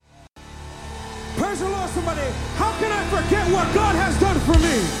Praise the Lord, somebody. How can I forget what God has done for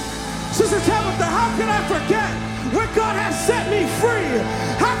me? Sister Tabitha, how can I forget when God has set me free?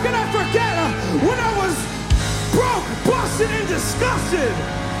 How can I forget when I was broke, busted, and disgusted?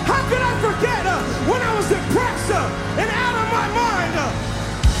 How can I forget when I was depressed and out of my mind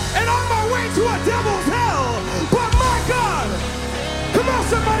and on my way to a devil's hell? But my God, come on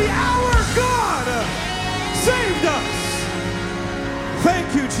somebody, our God saved us. Thank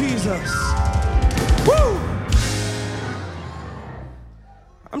you, Jesus. Woo!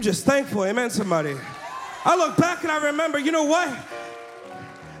 I'm just thankful, amen, somebody. I look back and I remember, you know what?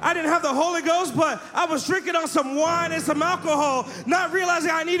 I didn't have the Holy Ghost, but I was drinking on some wine and some alcohol, not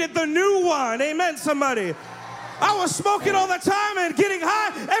realizing I needed the new wine, amen, somebody. I was smoking all the time and getting high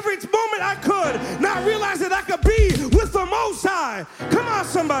every moment I could, not realizing I could be with the Most High. Come on,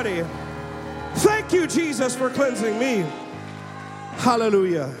 somebody. Thank you, Jesus, for cleansing me.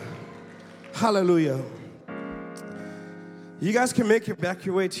 Hallelujah. Hallelujah. You guys can make it back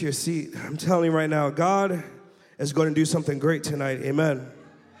your way to your seat. I'm telling you right now, God is going to do something great tonight. Amen.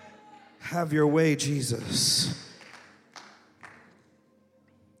 Have your way, Jesus.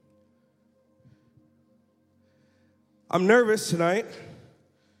 I'm nervous tonight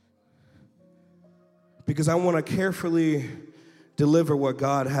because I want to carefully deliver what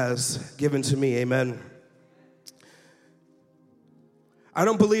God has given to me. Amen. I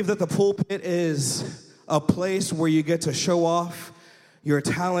don't believe that the pulpit is a place where you get to show off your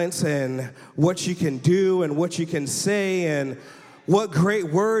talents and what you can do and what you can say and what great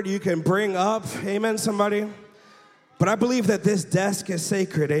word you can bring up. Amen, somebody? But I believe that this desk is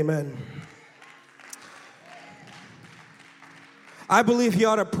sacred. Amen. I believe you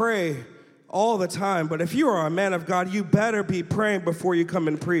ought to pray all the time, but if you are a man of God, you better be praying before you come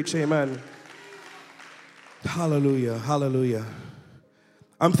and preach. Amen. Hallelujah, hallelujah.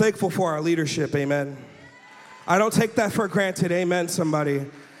 I'm thankful for our leadership. Amen. I don't take that for granted. Amen, somebody.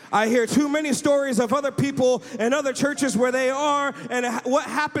 I hear too many stories of other people and other churches where they are and what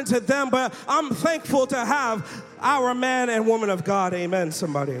happened to them, but I'm thankful to have our man and woman of God. Amen,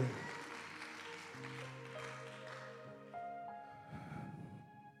 somebody.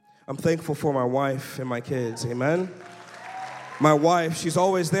 I'm thankful for my wife and my kids. Amen. My wife, she's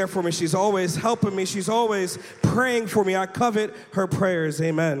always there for me. She's always helping me. She's always praying for me. I covet her prayers.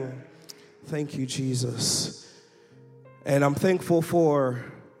 Amen. Thank you, Jesus. And I'm thankful for,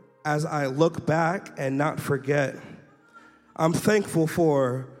 as I look back and not forget, I'm thankful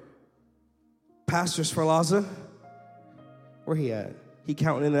for Pastor Sferlaza. Where he at? He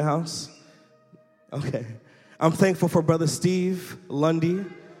counting in the house? Okay. I'm thankful for Brother Steve Lundy.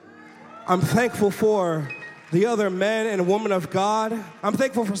 I'm thankful for the other men and women of God. I'm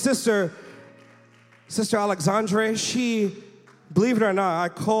thankful for Sister Alexandre. She, believe it or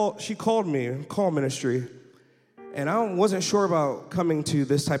not, she called me, call ministry. And I wasn't sure about coming to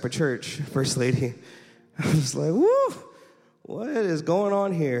this type of church, First Lady. I was like, woo, what is going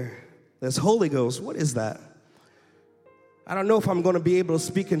on here? This Holy Ghost, what is that? I don't know if I'm going to be able to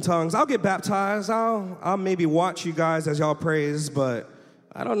speak in tongues. I'll get baptized. I'll maybe watch you guys as y'all praise, but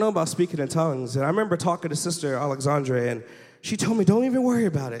I don't know about speaking in tongues. And I remember talking to Sister Alexandra, and she told me, don't even worry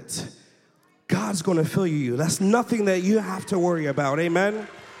about it. God's going to fill you. That's nothing that you have to worry about. Amen?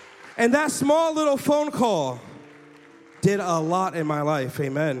 And that small little phone call did a lot in my life.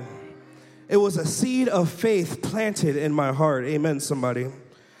 Amen. It was a seed of faith planted in my heart. Amen, somebody.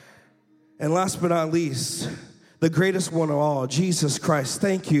 And last but not least, the greatest one of all, Jesus Christ.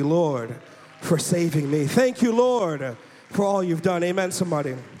 Thank you, Lord, for saving me. Thank you, Lord, for all you've done. Amen,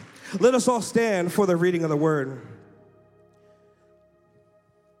 somebody. Let us all stand for the reading of the word.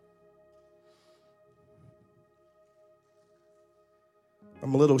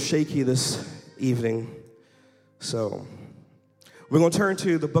 I'm a little shaky this evening. So we're going to turn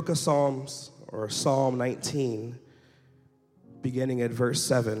to the book of Psalms, or Psalm 19, beginning at verse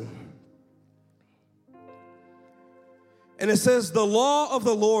 7. And it says, the law of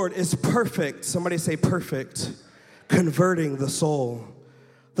the Lord is perfect. Somebody say perfect, converting the soul.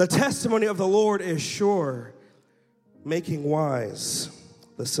 The testimony of the Lord is sure, making wise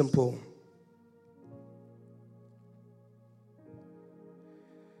the simple.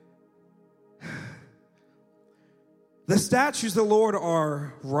 The statutes of the Lord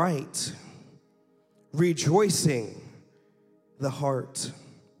are right, rejoicing the heart.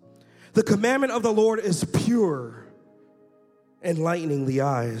 The commandment of the Lord is pure, enlightening the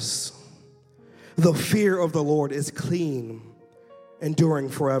eyes. The fear of the Lord is clean, enduring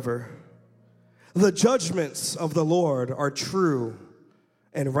forever. The judgments of the Lord are true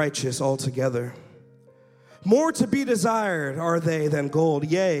and righteous altogether. More to be desired are they than gold,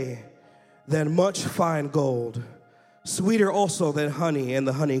 yea, than much fine gold, sweeter also than honey and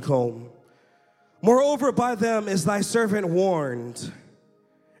the honeycomb. Moreover, by them is thy servant warned,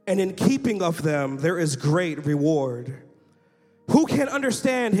 and in keeping of them there is great reward. Who can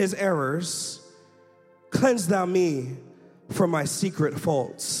understand his errors? Cleanse thou me from my secret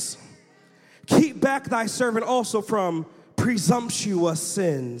faults. Keep back thy servant also from presumptuous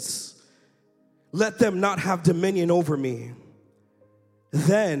sins. Let them not have dominion over me.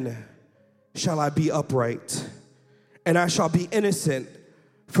 Then shall I be upright, and I shall be innocent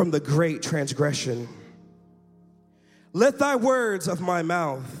from the great transgression. Let thy words of my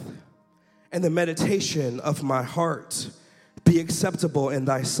mouth and the meditation of my heart be acceptable in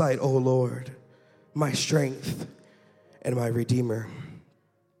thy sight, O Lord, my strength and my Redeemer.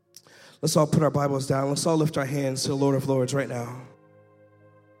 Let's all put our Bibles down. Let's all lift our hands to the Lord of Lords right now.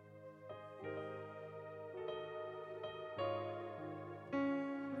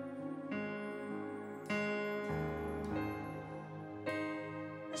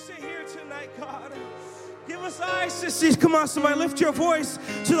 Sit here tonight, God. Give us eyes to see. Come on, somebody, lift your voice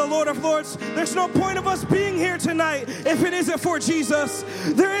to the Lord of Lords. There's no point of us being here tonight if it isn't for Jesus.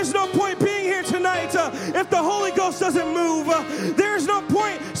 There is no point being here tonight if the Holy Ghost doesn't move. There is no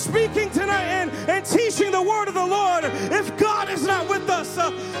point speaking tonight and teaching the word of the Lord if God is not with us.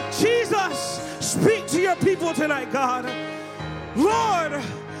 Jesus, speak to your people tonight, God. Lord,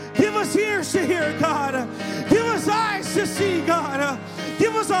 give us ears to hear, God. Give us eyes to see, God.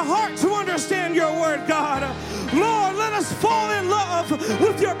 Give us a heart to understand your word, God. Lord, let us fall in love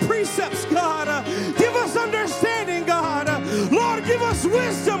with your precepts, God. Give us understanding, God. Lord, give us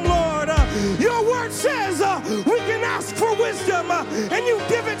wisdom, Lord. Your word says we can ask for wisdom, and you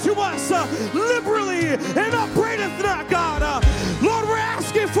give it to us liberally and upbraideth not, God. Lord, we're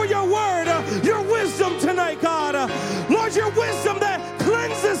asking for your word, your wisdom tonight, God. Lord, your wisdom that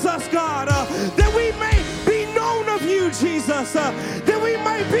cleanses us, God, that we may be known of you, Jesus, that we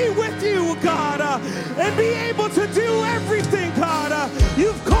might be with you, God, and be able to do everything, God,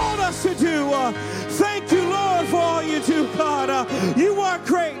 you've called us to do. Thank you, Lord, for all you do, God. You are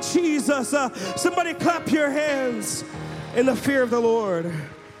great, Jesus. Somebody clap your hands in the fear of the Lord.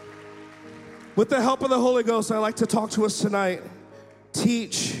 With the help of the Holy Ghost, I'd like to talk to us tonight.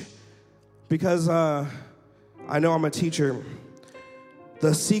 Teach, because I know I'm a teacher.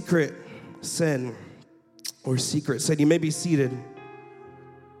 The secret sin, or secret sin. You may be seated.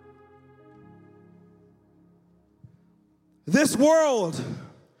 This world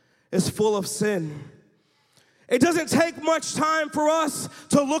is full of sin. It doesn't take much time for us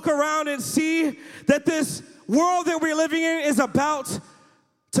to look around and see that this world that we're living in is about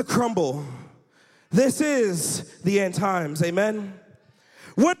to crumble. This is the end times, amen?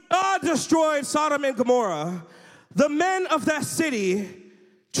 When God destroyed Sodom and Gomorrah, the men of that city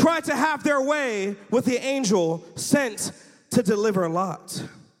tried to have their way with the angel sent to deliver Lot.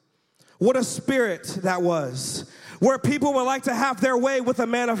 What a spirit that was, where people would like to have their way with a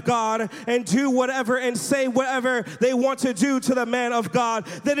man of God and do whatever and say whatever they want to do to the man of God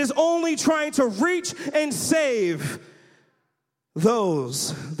that is only trying to reach and save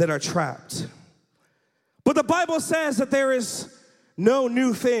those that are trapped. But the Bible says that there is no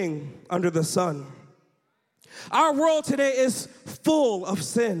new thing under the sun. Our world today is full of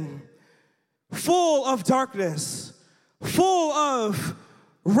sin, full of darkness, full of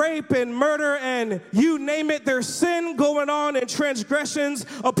rape and murder, and you name it, there's sin going on and transgressions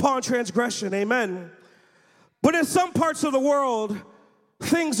upon transgression, amen. But in some parts of the world,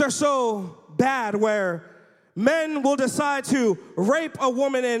 things are so bad where men will decide to rape a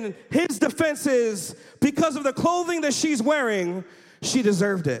woman, and his defense is because of the clothing that she's wearing, she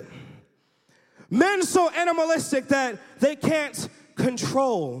deserved it. Men so animalistic that they can't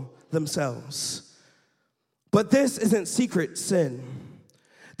control themselves. But this isn't secret sin.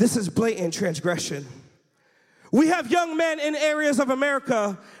 This is blatant transgression. We have young men in areas of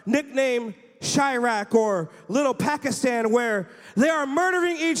America nicknamed Chirac or Little Pakistan where they are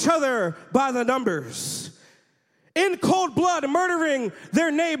murdering each other by the numbers. In cold blood, murdering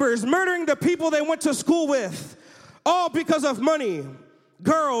their neighbors, murdering the people they went to school with, all because of money,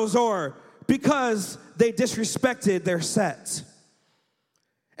 girls, or because they disrespected their set.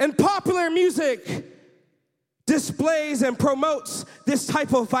 And popular music displays and promotes this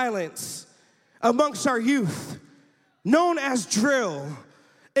type of violence amongst our youth, known as drill.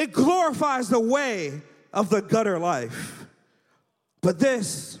 It glorifies the way of the gutter life. But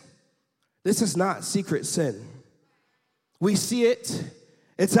this is not secret sin. We see it.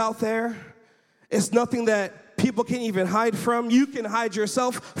 It's out there. It's nothing that people can even hide from. You can hide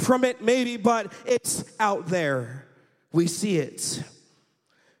yourself from it maybe, but it's out there. We see it.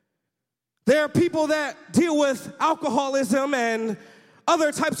 There are people that deal with alcoholism and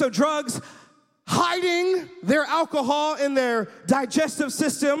other types of drugs, hiding their alcohol in their digestive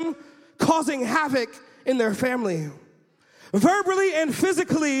system, causing havoc in their family, verbally and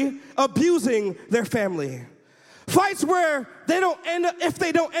physically abusing their family. Fights where if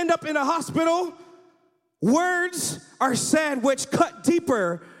they don't end up in a hospital, words are said which cut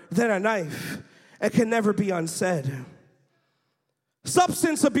deeper than a knife and can never be unsaid.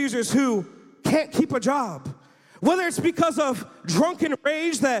 Substance abusers who can't keep a job, whether it's because of drunken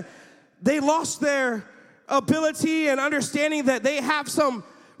rage that they lost their ability and understanding that they have some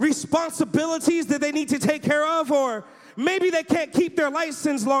responsibilities that they need to take care of, or maybe they can't keep their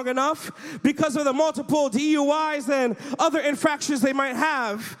license long enough because of the multiple DUIs and other infractions they might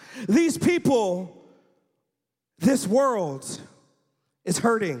have. These people, this world is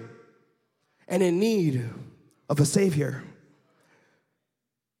hurting and in need of a Savior.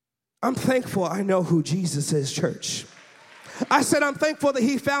 I'm thankful I know who Jesus is, church. I said I'm thankful that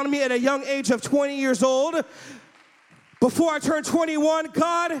he found me at a young age of 20 years old. Before I turned 21,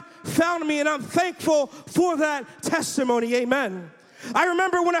 God found me, and I'm thankful for that testimony. Amen. I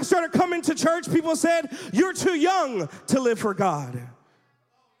remember when I started coming to church, people said, "You're too young to live for God.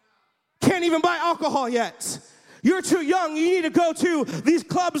 Can't even buy alcohol yet. You're too young. You need to go to these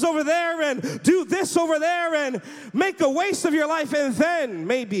clubs over there and do this over there and make a waste of your life, and then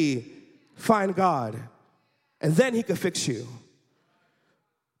maybe find God. And then he could fix you."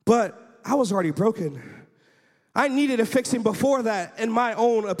 But I was already broken. I needed a fixing before that, in my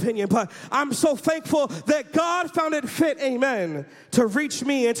own opinion. But I'm so thankful that God found it fit, amen, to reach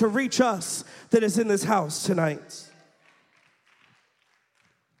me and to reach us that is in this house tonight.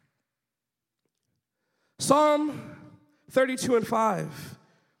 Psalm 32:5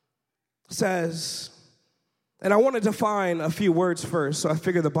 says, and I want to define a few words first, so I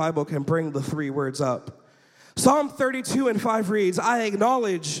figure the Bible can bring the 3 words up. Psalm 32:5 reads, "I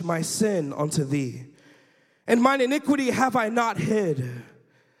acknowledge my sin unto thee, and mine iniquity have I not hid.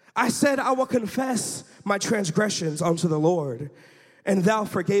 I said, I will confess my transgressions unto the Lord, and thou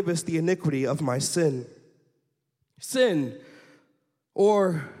forgavest the iniquity of my sin." Sin,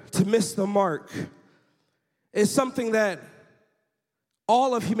 or to miss the mark, is something that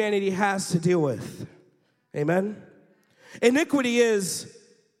all of humanity has to deal with. Amen? Iniquity is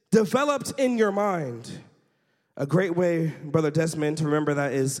developed in your mind. A great way, Brother Desmond, to remember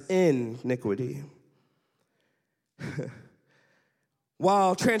that is iniquity.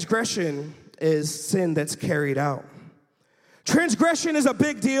 While transgression is sin that's carried out. Transgression is a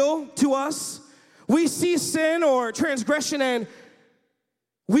big deal to us. We see sin or transgression and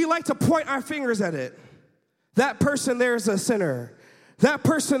we like to point our fingers at it. That person there is a sinner. That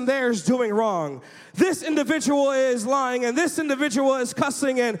person there is doing wrong. This individual is lying, and this individual is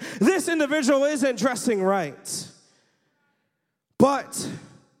cussing, and this individual isn't dressing right. But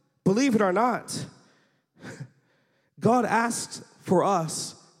believe it or not, God asks for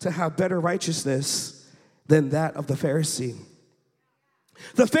us to have better righteousness than that of the Pharisee.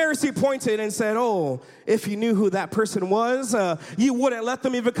 The Pharisee pointed and said, "Oh, if you knew who that person was, you wouldn't let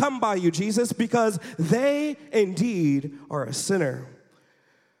them even come by you, Jesus, because they indeed are a sinner."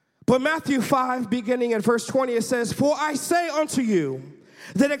 But Matthew 5, beginning at verse 20, it says, "For I say unto you,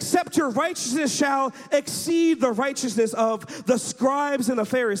 that except your righteousness shall exceed the righteousness of the scribes and the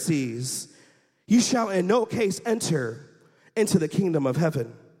Pharisees, you shall in no case enter into the kingdom of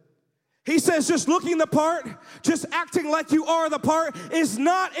heaven." He says just looking the part, just acting like you are the part is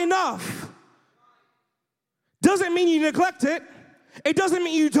not enough. Doesn't mean you neglect it. It doesn't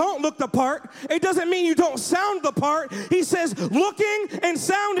mean you don't look the part. It doesn't mean you don't sound the part. He says looking and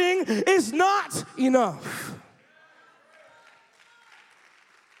sounding is not enough.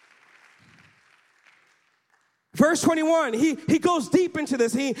 Verse 21, he goes deep into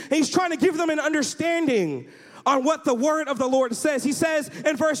this. He's trying to give them an understanding on what the word of the Lord says. He says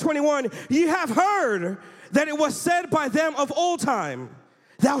in verse 21, "Ye have heard that it was said by them of old time,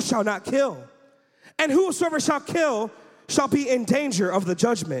 Thou shalt not kill. And whosoever shall kill shall be in danger of the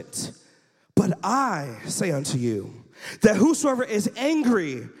judgment. But I say unto you, that whosoever is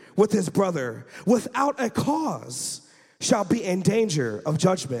angry with his brother without a cause shall be in danger of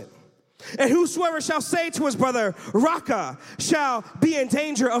judgment. And whosoever shall say to his brother, Raka, shall be in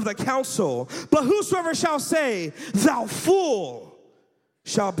danger of the council. But whosoever shall say, Thou fool,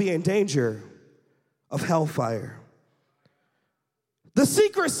 shall be in danger of hellfire." The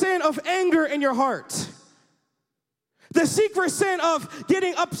secret sin of anger in your heart. The secret sin of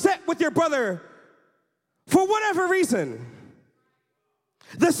getting upset with your brother for whatever reason.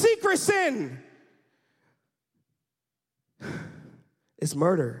 The secret sin is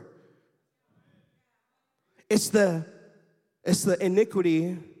murder. It's the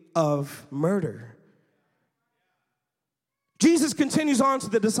iniquity of murder. Jesus continues on to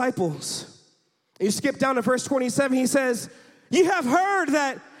the disciples. You skip down to verse 27, he says, "You have heard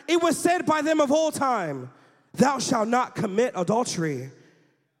that it was said by them of old time, 'Thou shalt not commit adultery.'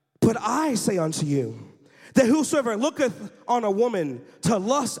 But I say unto you, that whosoever looketh on a woman to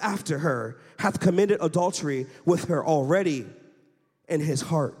lust after her hath committed adultery with her already in his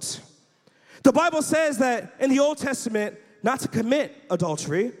heart." The Bible says that in the Old Testament, not to commit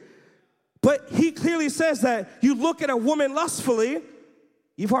adultery, but he clearly says that you look at a woman lustfully,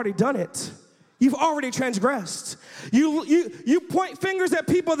 you've already done it. You've already transgressed. You point fingers at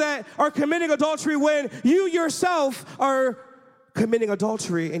people that are committing adultery when you yourself are committing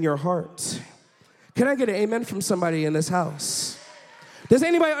adultery in your heart. Can I get an amen from somebody in this house? Does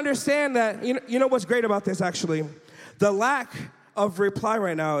anybody understand that? You know what's great about this, actually? The lack of reply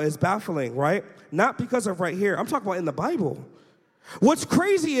right now is baffling, right? Not because of right here. I'm talking about in the Bible. What's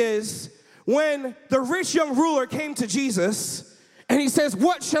crazy is when the rich young ruler came to Jesus and he says,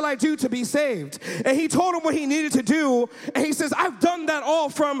 "What shall I do to be saved?" And he told him what he needed to do. And he says, "I've done that all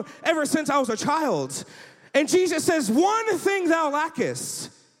from ever since I was a child." And Jesus says, "One thing thou lackest.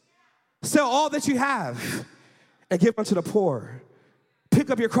 Sell all that you have and give unto the poor. Pick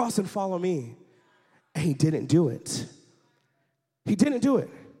up your cross and follow me." And he didn't do it. He didn't do it.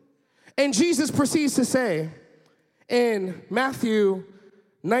 And Jesus proceeds to say in Matthew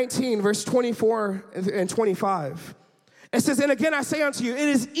 19, verse 24 and 25, it says, "And again I say unto you, it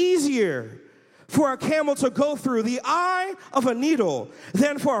is easier for a camel to go through the eye of a needle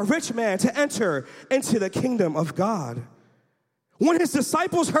than for a rich man to enter into the kingdom of God." When his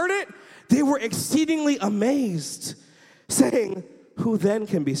disciples heard it, they were exceedingly amazed, saying, "Who then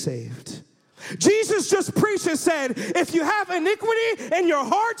can be saved?" Jesus just preached and said, if you have iniquity in your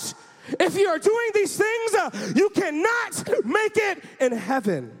heart, if you are doing these things, you cannot make it in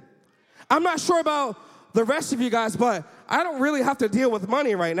heaven. I'm not sure about the rest of you guys, but I don't really have to deal with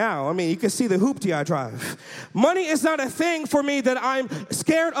money right now. I mean, you can see the hoopty I drive. Money is not a thing for me that I'm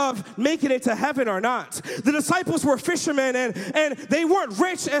scared of making it to heaven or not. The disciples were fishermen, and they weren't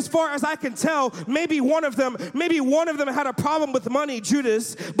rich as far as I can tell. Maybe one of them had a problem with money,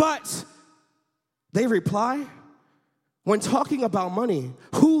 Judas, but they reply, when talking about money,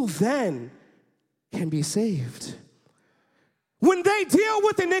 who then can be saved? When they deal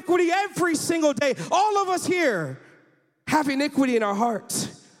with iniquity every single day, all of us here have iniquity in our hearts.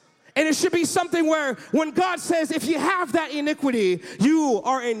 And it should be something where when God says, if you have that iniquity, you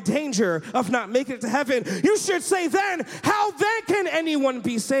are in danger of not making it to heaven, you should say then, how then can anyone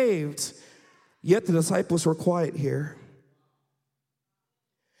be saved? Yet the disciples were quiet here.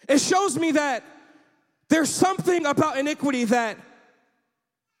 It shows me that there's something about iniquity that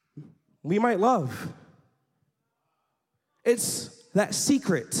we might love. It's that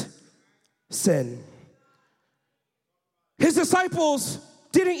secret sin. His disciples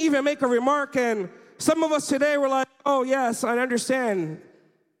didn't even make a remark, and some of us today were like, "Oh, yes, I understand.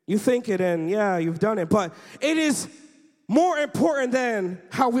 You think it, and yeah, you've done it." But it is more important than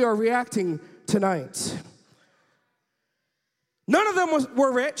how we are reacting tonight. None of them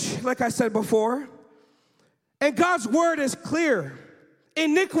were rich, like I said before. And God's word is clear.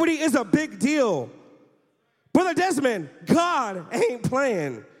 Iniquity is a big deal. Brother Desmond, God ain't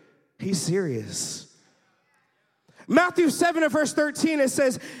playing. He's serious. Matthew 7 and verse 13, it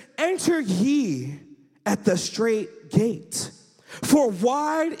says, "Enter ye at the straight gate. For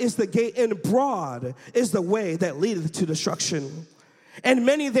wide is the gate and broad is the way that leadeth to destruction. And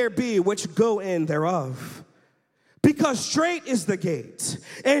many there be which go in thereof. Because straight is the gate,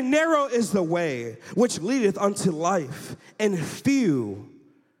 and narrow is the way which leadeth unto life, and few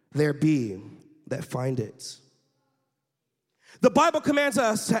there be that find it." The Bible commands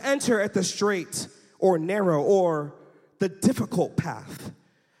us to enter at the straight or narrow or the difficult path,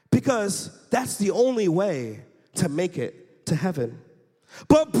 because that's the only way to make it to heaven.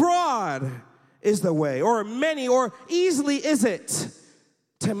 But broad is the way, or many, or easily is it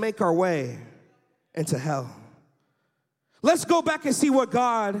to make our way into hell. Let's go back and see what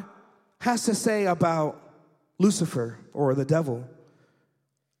God has to say about Lucifer, or the devil.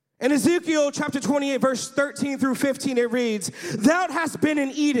 In Ezekiel chapter 28, verse 13 through 15, it reads, "Thou hast been in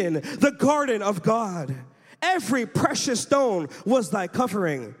Eden, the garden of God. Every precious stone was thy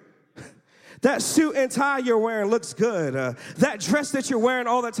covering." That suit and tie you're wearing looks good. That dress that you're wearing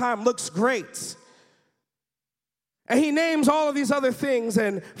all the time looks great. And he names all of these other things.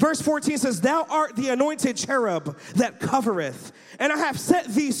 And verse 14 says, "Thou art the anointed cherub that covereth, and I have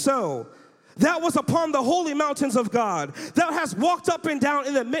set thee so. that was upon the holy mountains of God. Thou hast walked up and down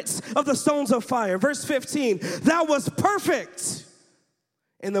in the midst of the stones of fire. Verse 15, thou was perfect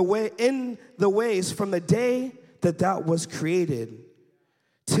in the ways from the day that thou was created,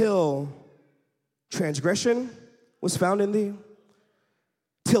 till transgression was found in thee,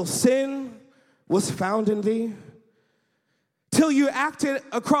 till sin was found in thee, till you acted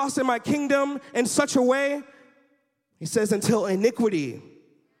across in my kingdom in such a way, he says, until iniquity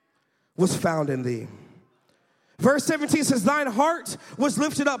was found in thee. Verse 17 says, thine heart was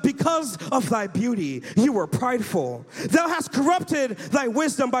lifted up because of thy beauty. You were prideful. Thou hast corrupted thy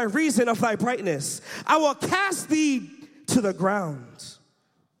wisdom by reason of thy brightness. I will cast thee to the ground.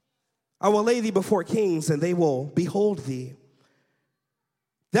 I will lay thee before kings, and they will behold thee.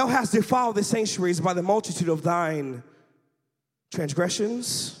 Thou hast defiled the sanctuaries by the multitude of thine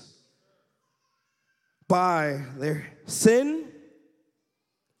transgressions, by their sin,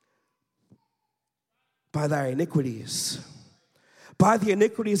 by thy iniquities, by the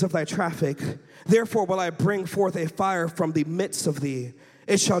iniquities of thy traffic. Therefore will I bring forth a fire from the midst of thee.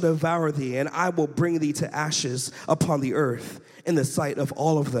 It shall devour thee, and I will bring thee to ashes upon the earth in the sight of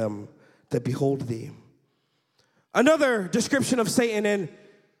all of them that behold thee. Another description of Satan in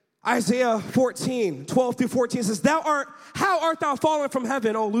Isaiah 14, 12 through 14 says, how art thou fallen from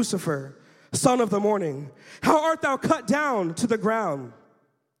heaven, O Lucifer, son of the morning? How art thou cut down to the ground,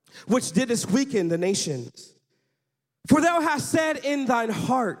 which didst weaken the nations? For thou hast said in thine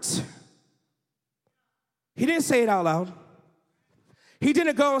heart. He didn't say it out loud. He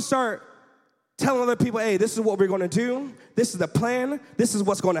didn't go and start telling other people, hey, this is what we're going to do. This is the plan. This is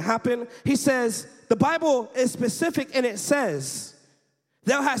what's going to happen. He says, the Bible is specific, and it says,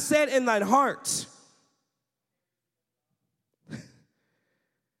 thou hast said in thine heart.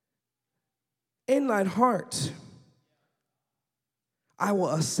 In thine heart, I will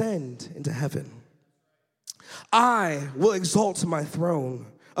ascend into heaven. I will exalt my throne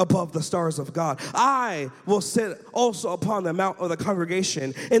above the stars of God. I will sit also upon the mount of the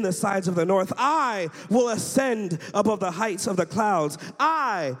congregation in the sides of the north. I will ascend above the heights of the clouds.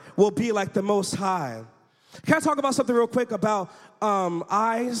 I will be like the Most High. Can I talk about something real quick about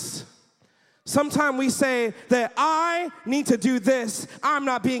eyes? Sometimes we say that I need to do this. I'm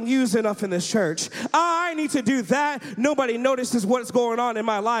not being used enough in this church. I need to do that. Nobody notices what's going on in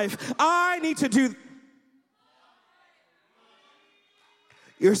my life. I need to do.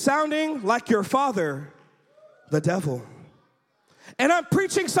 You're sounding like your father, the devil. And I'm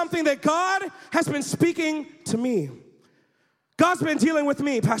preaching something that God has been speaking to me. God's been dealing with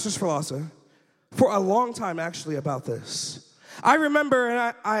me, Pastor Sferlasa, for a long time actually about this. I remember,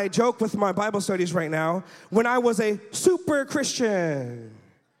 and I joke with my Bible studies right now, when I was a super Christian.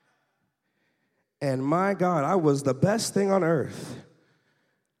 And my God, I was the best thing on earth.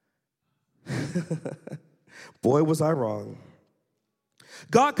 Boy, was I wrong.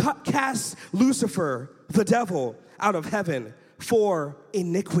 God cast Lucifer, the devil, out of heaven for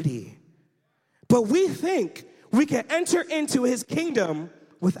iniquity. But we think we can enter into his kingdom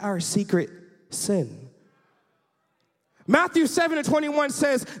with our secret sin. Matthew 7:21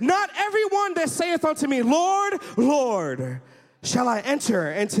 says, not everyone that saith unto me, Lord, Lord, shall I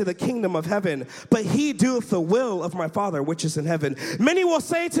enter into the kingdom of heaven, but he doeth the will of my Father which is in heaven. Many will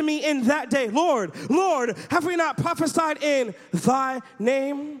say to me in that day, Lord, Lord, have we not prophesied in thy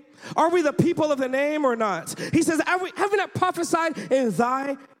name? Are we the people of the name or not? He says, have we not prophesied in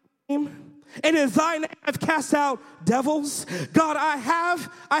thy name? And in thy name I've cast out devils. God, I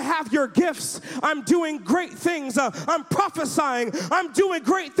have your gifts. I'm doing great things. I'm prophesying. I'm doing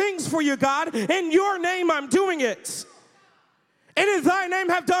great things for you, God. In your name I'm doing it. And in thy name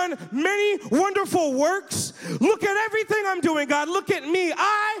have done many wonderful works. Look at everything I'm doing, God. Look at me.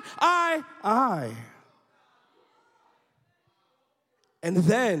 I. And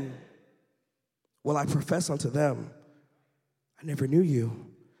then will I profess unto them, I never knew you.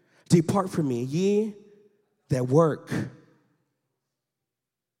 Depart from me, ye that work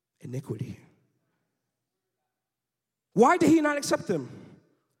iniquity. Why did he not accept them?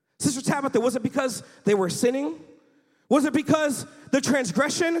 Sister Tabitha, was it because they were sinning? Was it because the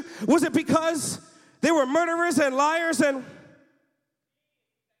transgression? Was it because they were murderers and liars? And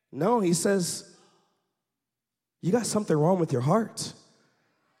no, he says, you got something wrong with your heart.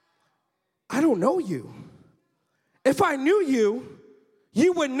 I don't know you. If I knew you,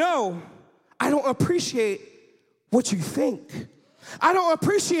 you would know I don't appreciate what you think. I don't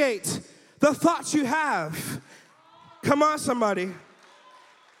appreciate the thoughts you have. Come on, somebody.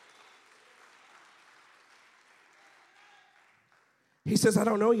 He says, I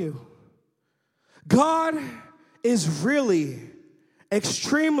don't know you. God is really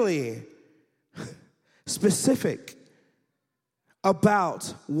extremely specific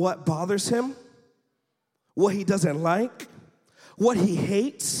about what bothers him, what he doesn't like, what he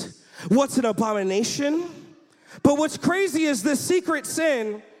hates, what's an abomination. But what's crazy is this secret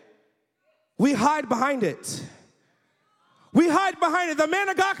sin, we hide behind it. We hide behind it. The man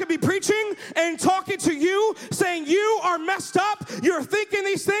of God could be preaching and talking to you, saying you are messed up, you're thinking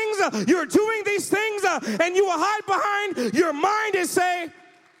these things, you're doing these things, and you will hide behind your mind and say,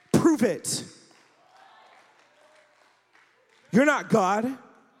 prove it. You're not God.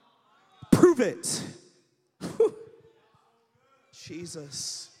 Prove it. Whew.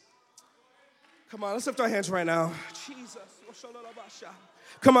 Jesus. Come on, let's lift our hands right now. Jesus.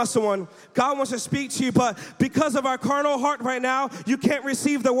 Come on, someone. God wants to speak to you, but because of our carnal heart right now, you can't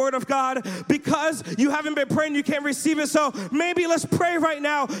receive the word of God. Because you haven't been praying, you can't receive it. So maybe let's pray right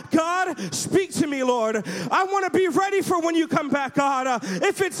now. God, speak to me, Lord. I want to be ready for when you come back, God.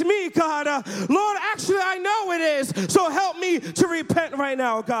 If it's me, God, Lord, actually, I know it is. So help me to repent right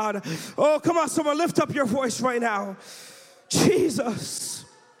now, God. Oh, come on, someone. Lift up your voice right now. Jesus.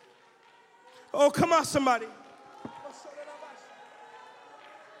 Oh, come on, somebody.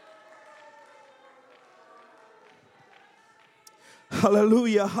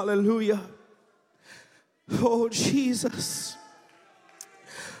 Hallelujah, hallelujah. Oh, Jesus.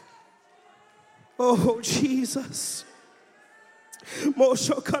 Oh, Jesus. Oh,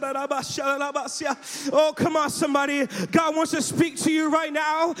 come on, somebody. God wants to speak to you right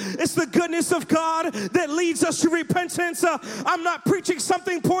now. It's the goodness of God that leads us to repentance. I'm not preaching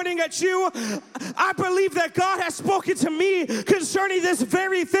something pointing at you. I believe that God has spoken to me concerning this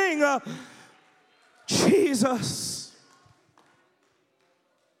very thing. Jesus.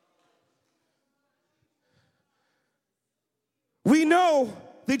 We know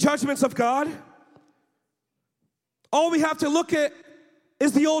the judgments of God. All we have to look at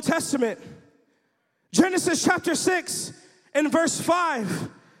is the Old Testament. Genesis chapter 6 and verse 5.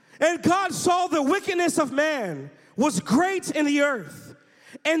 And God saw the wickedness of man was great in the earth,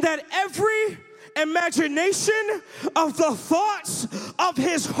 and that every imagination of the thoughts of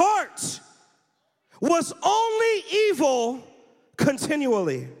his heart was only evil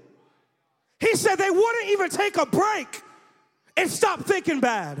continually. He said they wouldn't even take a break and stop thinking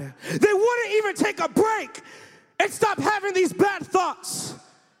bad. They wouldn't even take a break and stop having these bad thoughts.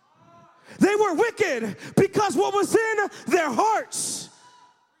 They were wicked because what was in their hearts.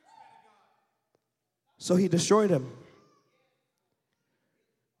 So he destroyed them.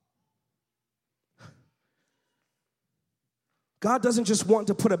 God doesn't just want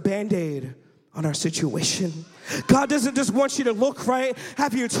to put a Band-Aid on our situation. God doesn't just want you to look right,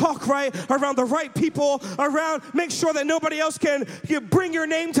 have you talk right, around the right people, make sure that nobody else can bring your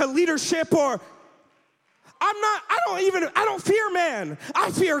name to leadership. Or I don't fear man.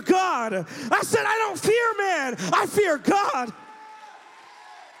 I fear God. I said I don't fear man. I fear God.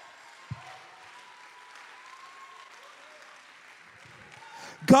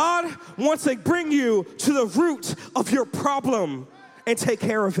 God wants to bring you to the root of your problem and take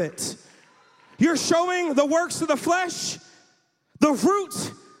care of it. You're showing the works of the flesh. The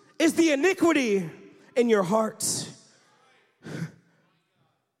root is the iniquity in your heart.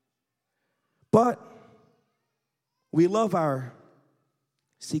 But we love our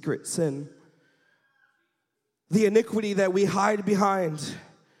secret sin, the iniquity that we hide behind.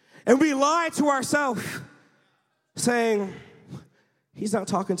 And we lie to ourselves, saying, he's not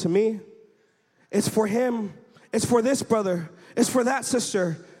talking to me. It's for him. It's for this brother. It's for that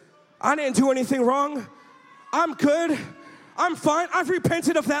sister. I didn't do anything wrong. I'm good. I'm fine. I've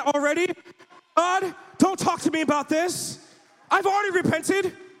repented of that already. God, don't talk to me about this. I've already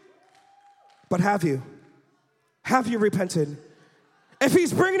repented. But have you? Have you repented? If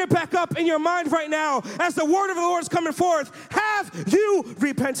he's bringing it back up in your mind right now, as the word of the Lord is coming forth, have you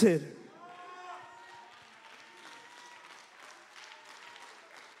repented?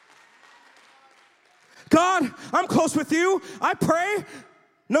 God, I'm close with you. I pray.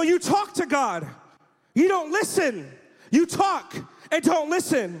 No, you talk to God. You don't listen. You talk and don't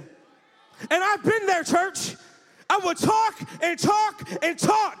listen. And I've been there, church. I would talk and talk and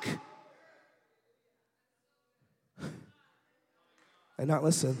talk and not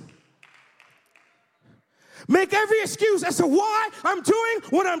listen. Make every excuse as to why I'm doing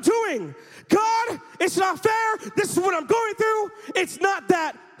what I'm doing. God, it's not fair. This is what I'm going through. It's not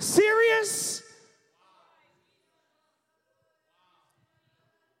that serious.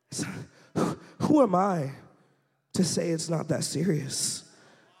 Who am I to say it's not that serious?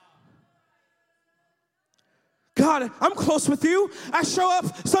 God, I'm close with you. I show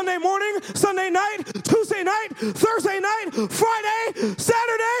up Sunday morning, Sunday night, Tuesday night, Thursday night, Friday,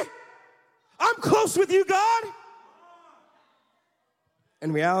 Saturday. I'm close with you, God.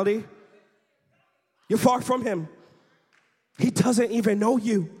 In reality, you're far from him. He doesn't even know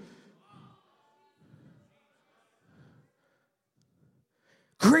you.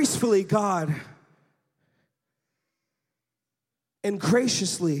 Gracefully, God, and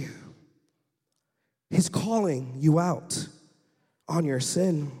graciously, he's calling you out on your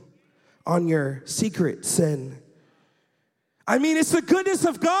sin, on your secret sin. I mean, it's the goodness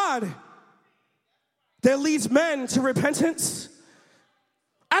of God that leads men to repentance.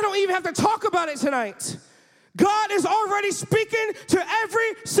 I don't even have to talk about it tonight. God is already speaking to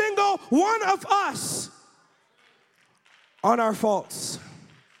every single one of us on our faults,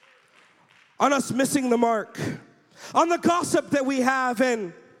 on us missing the mark, on the gossip that we have,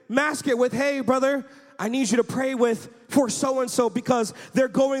 and mask it with, hey, brother, I need you to pray for so-and-so because they're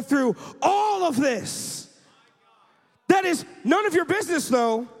going through all of this. That is none of your business,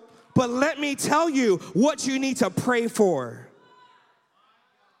 though, but let me tell you what you need to pray for.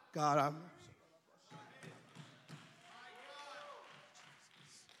 God,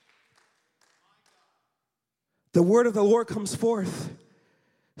 the word of the Lord comes forth,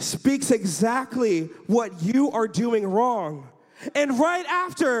 speaks exactly what you are doing wrong. And right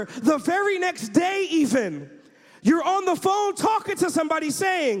after, the very next day even, you're on the phone talking to somebody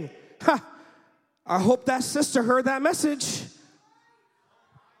saying, I hope that sister heard that message.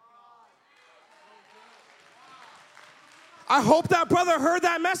 I hope that brother heard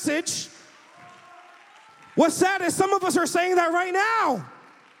that message. What's sad is some of us are saying that right now.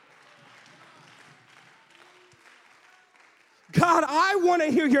 God, I want to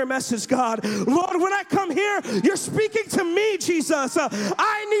hear your message, God. Lord, when I come here, you're speaking to me, Jesus.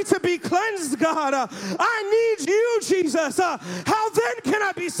 I need to be cleansed, God. I need you, Jesus. How then can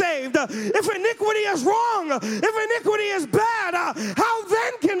I be saved? If iniquity is wrong, if iniquity is bad, how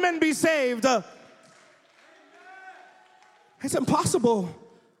then can men be saved? It's impossible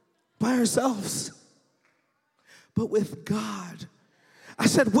by ourselves. But with God, I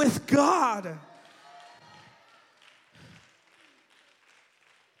said with God.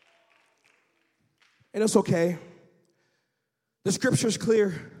 And it's okay. The scripture's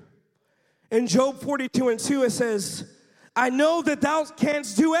clear. In Job 42:2, it says, I know that thou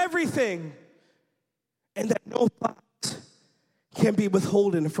canst do everything, and that no thought can be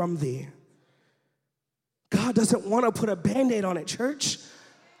withholden from thee. God doesn't want to put a Band-Aid on it, church.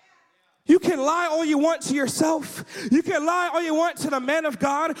 You can lie all you want to yourself. You can lie all you want to the man of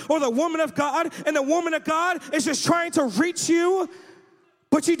God or the woman of God, and the woman of God is just trying to reach you,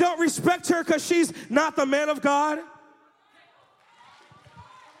 but you don't respect her because she's not the man of God.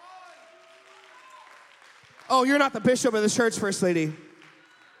 Oh, you're not the bishop of the church, First Lady.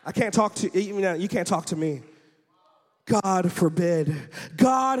 I can't talk to you. You can't talk to me. God forbid.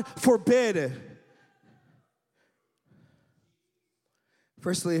 God forbid.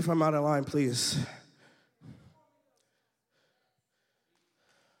 First Lady, if I'm out of line, please.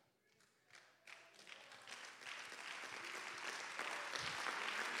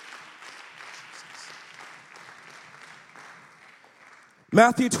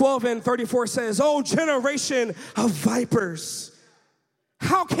 Matthew 12:34 says, O generation of vipers,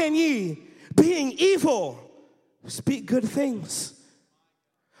 how can ye, being evil, speak good things?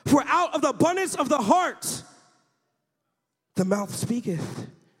 For out of the abundance of the heart, the mouth speaketh.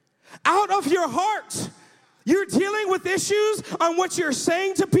 Out of your heart, you're dealing with issues on what you're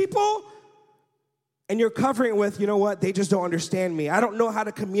saying to people, and you're covering it with, you know what, they just don't understand me. I don't know how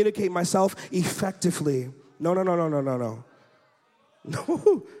to communicate myself effectively. No.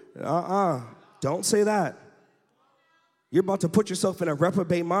 No, don't say that. You're about to put yourself in a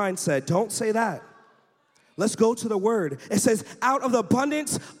reprobate mindset. Don't say that. Let's go to the word. It says, out of the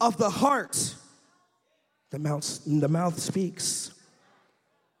abundance of the heart, the mouth speaks.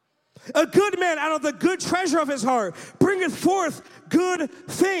 A good man out of the good treasure of his heart bringeth forth good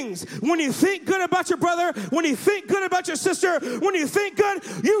things. When you think good about your brother, when you think good about your sister, when you think good,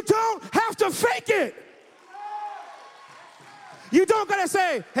 you don't have to fake it. You don't gotta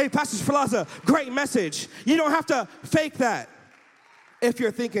say, hey, Pastor Spalaza, great message. You don't have to fake that if you're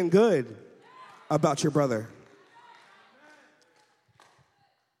thinking good about your brother.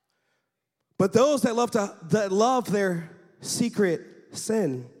 But those that love their secret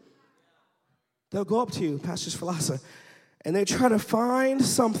sin, they'll go up to you, Pastor Spalaza, and they try to find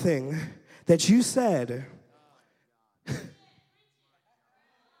something that you said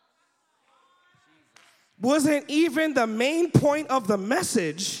wasn't even the main point of the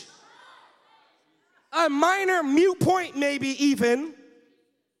message, a minor mute point maybe even.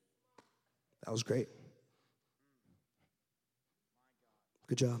 That was great.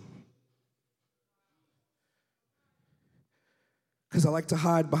 Good job. because I like to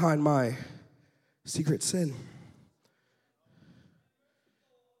hide behind my secret sin.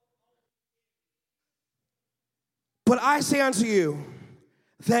 But I say unto you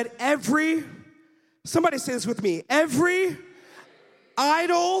that somebody say this with me, every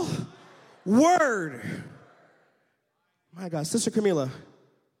idle word. My God, Sister Camila,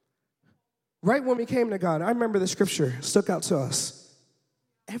 right when we came to God, I remember the scripture stuck out to us.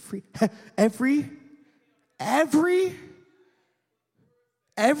 Every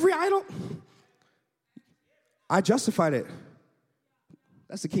idle, I justified it.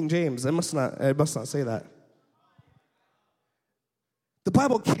 That's the King James. It must not say that. The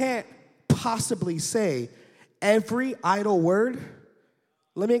Bible can't possibly say every idle word.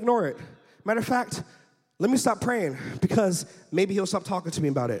 Let me ignore it. Matter of fact, let me stop praying because maybe he'll stop talking to me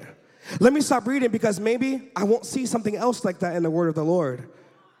about it. Let me stop reading because maybe I won't see something else like that in the word of the Lord.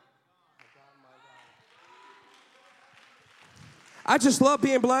 I just love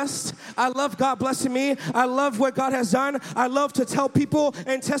being blessed. I love God blessing me. I love what God has done. I love to tell people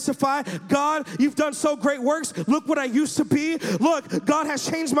and testify, God, you've done so great works. Look what I used to be. Look, God has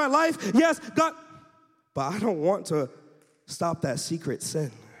changed my life. Yes, God. But I don't want to stop that secret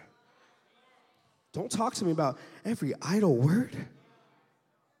sin. Don't talk to me about every idle word.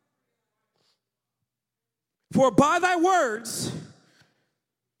 For by thy words,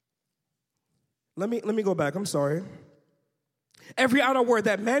 let me go back. I'm sorry. Every idle word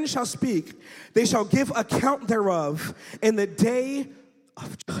that men shall speak, they shall give account thereof in the day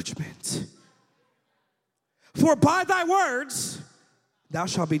of judgment. For by thy words thou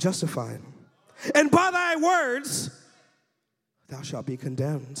shalt be justified, and by thy words thou shalt be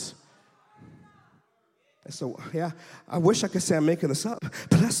condemned. So, yeah, I wish I could say I'm making this up,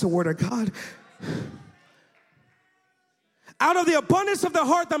 but that's the word of God. Out of the abundance of the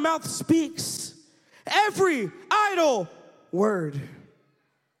heart, the mouth speaks. Every idle word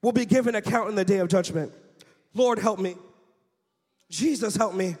will be given account in the day of judgment. Lord, help me. Jesus,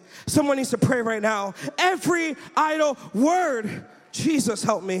 help me. Someone needs to pray right now. Every idle word, Jesus,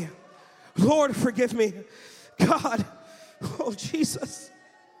 help me. Lord, forgive me. God, oh, Jesus.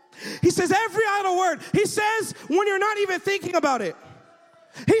 He says every idle word. He says when you're not even thinking about it.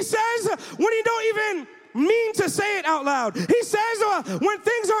 He says when you don't even mean to say it out loud. He says when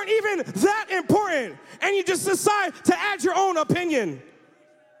things aren't even that important and you just decide to add your own opinion.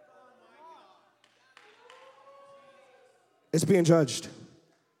 It's being judged.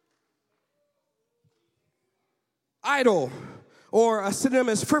 Idle, or a synonym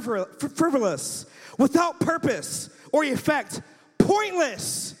is frivolous, without purpose or effect,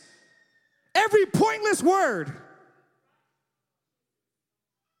 pointless. Every pointless word.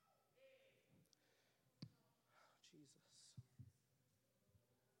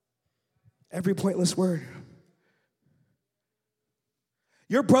 Every pointless word.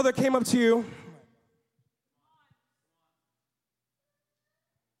 Your brother came up to you.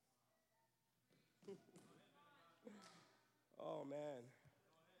 Oh,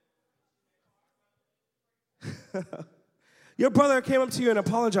 man. Your brother came up to you and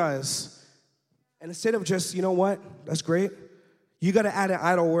apologized. And instead of just, you know what, that's great, you got to add an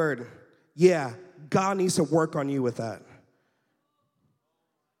idle word. Yeah, God needs to work on you with that.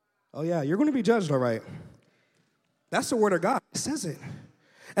 Oh, yeah, you're going to be judged, all right. That's the word of God. It says it.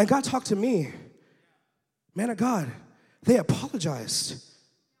 And God talked to me. Man of God, they apologized.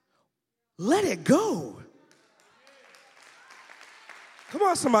 Let it go. Come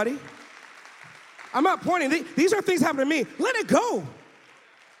on, somebody. I'm not pointing. These are things happening to me. Let it go.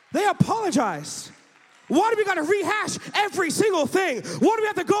 They apologized. Why do we got to rehash every single thing? Why do we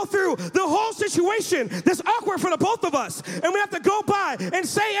have to go through the whole situation that's awkward for the both of us? And we have to go by and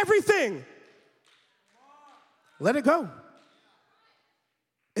say everything. Let it go.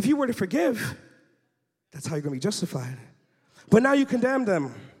 If you were to forgive, that's how you're going to be justified. But now you condemn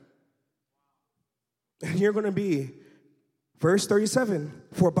them. And you're going to be, verse 37,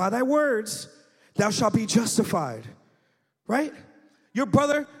 for by thy words thou shalt be justified. Right? Your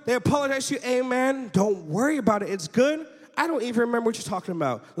brother, they apologize to you. Amen. Don't worry about it. It's good. I don't even remember what you're talking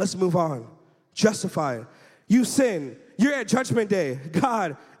about. Let's move on. Justified. You sin. You're at judgment day.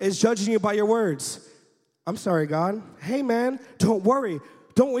 God is judging you by your words. I'm sorry, God. Hey, man, don't worry.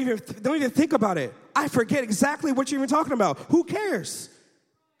 Don't even think about it. I forget exactly what you're even talking about. Who cares?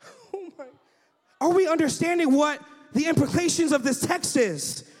 Oh my. Are we understanding what the implications of this text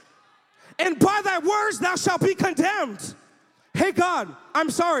is? And by thy words thou shalt be condemned. Hey, God, I'm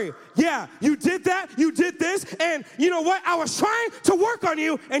sorry. Yeah, you did that, you did this, and you know what? I was trying to work on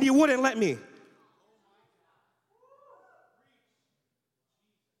you, and you wouldn't let me.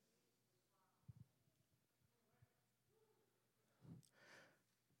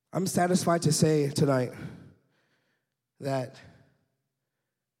 I'm satisfied to say tonight that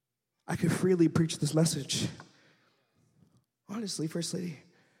I could freely preach this message. Honestly, First Lady,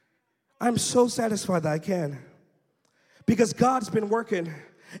 I'm so satisfied that I can. Because God's been working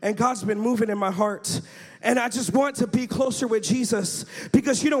and God's been moving in my heart. And I just want to be closer with Jesus.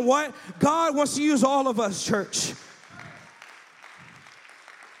 Because you know what? God wants to use all of us, church.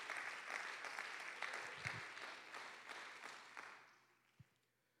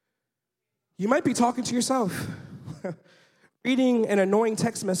 You might be talking to yourself, reading an annoying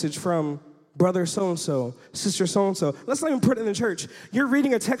text message from brother so-and-so, sister so-and-so. Let's not even put it in the church. You're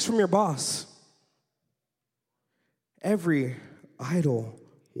reading a text from your boss. Every idle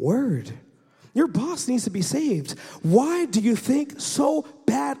word. Your boss needs to be saved. Why do you think so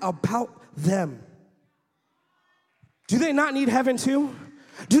bad about them? Do they not need heaven too?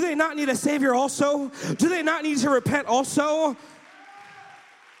 Do they not need a Savior also? Do they not need to repent also?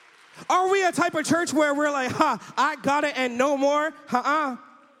 Are we a type of church where we're like, I got it and no more?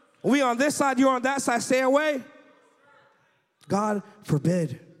 We on this side, you on that side, stay away? God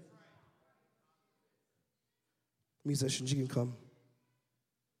forbid. Musicians, you can come.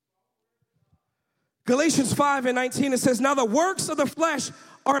 Galatians 5:19, it says, now the works of the flesh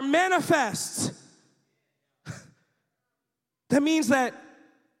are manifest. That means that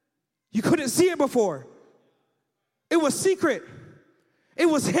you couldn't see it before. It was secret. It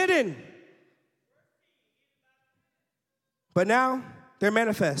was hidden. But now they're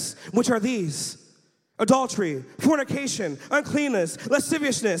manifest, which are these: adultery, fornication, uncleanness,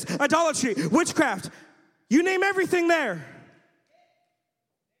 lasciviousness, idolatry, witchcraft. You name everything there.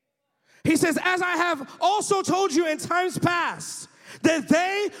 He says, as I have also told you in times past, that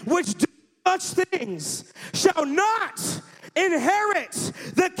they which do such things shall not inherit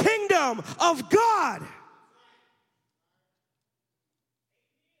the kingdom of God.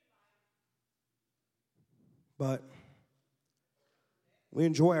 But we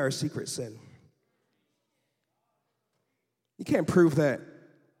enjoy our secret sin. You can't prove that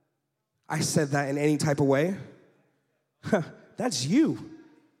I said that in any type of way. That's you.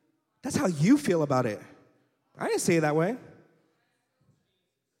 That's how you feel about it. I didn't say it that way.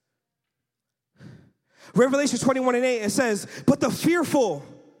 Revelation 21:8, it says, but the fearful,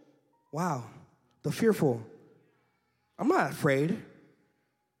 wow, the fearful, I'm not afraid.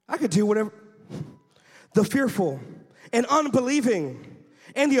 I could do whatever. The fearful and unbelieving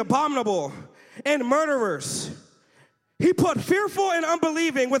and the abominable and murderers. He put fearful and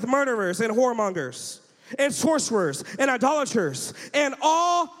unbelieving with murderers and whoremongers and sorcerers and idolaters and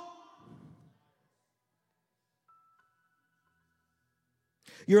all.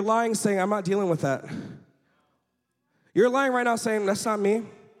 You're lying saying, I'm not dealing with that. You're lying right now saying, that's not me.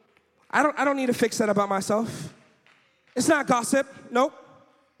 I don't need to fix that about myself. It's not gossip. Nope,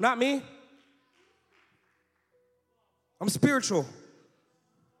 not me. I'm spiritual.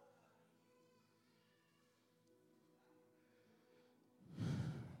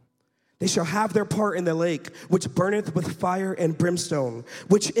 They shall have their part in the lake, which burneth with fire and brimstone,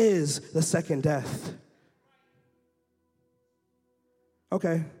 which is the second death.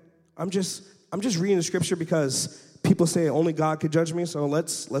 Okay, I'm just reading the scripture because people say only God could judge me, so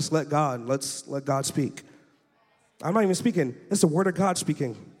let's let God speak. I'm not even speaking. It's the word of God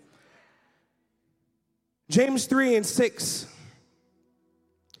speaking. James 3:6.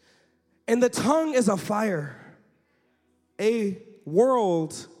 And the tongue is a fire, a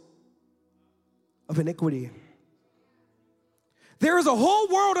world of iniquity. There is a whole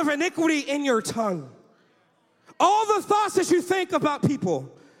world of iniquity in your tongue. All the thoughts that you think about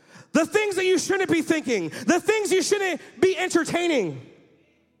people, the things that you shouldn't be thinking, the things you shouldn't be entertaining.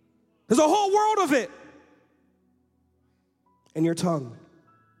 There's a whole world of it in your tongue.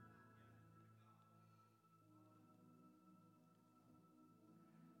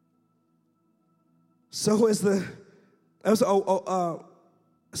 So is the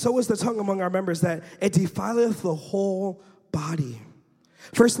tongue among our members, that it defileth the whole body.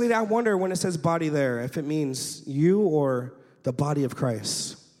 Firstly, I wonder when it says body there, if it means you or the body of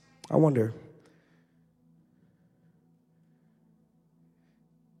Christ. I wonder.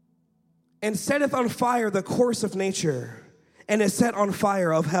 And setteth on fire the course of nature, and is set on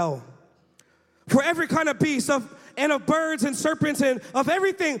fire of hell. For every kind of beast and of birds and serpents and of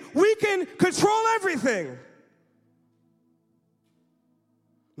everything, we can control everything.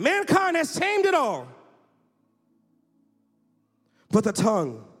 Mankind has tamed it all. But the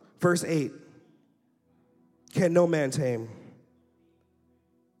tongue, verse 8, can no man tame.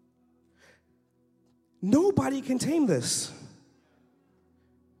 Nobody can tame this.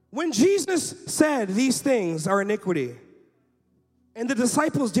 When Jesus said these things are iniquity, And the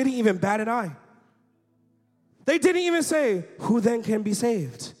disciples didn't even bat an eye. They didn't even say, who then can be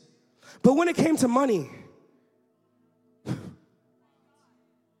saved? But when it came to money,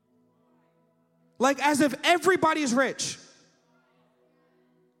 like as if everybody's rich,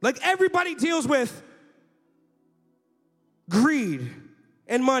 like everybody deals with greed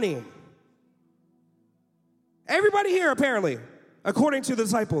and money. Everybody here, apparently, according to the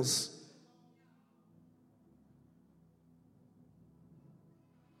disciples.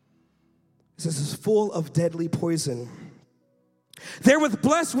 This is full of deadly poison. Therewith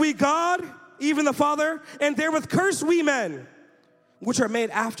bless we God, even the Father, and therewith curse we men, which are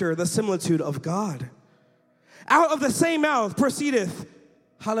made after the similitude of God. Out of the same mouth proceedeth,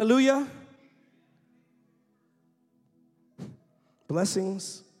 hallelujah,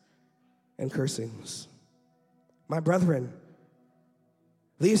 blessings and cursings. My brethren,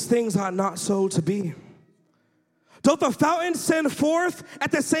 these things ought not so to be. Doth the fountain send forth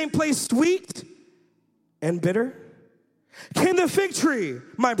at the same place sweet and bitter? Can the fig tree,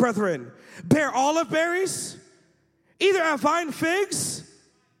 my brethren, bear olive berries? Either at vine figs?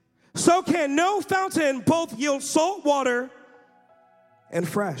 So can no fountain both yield salt water and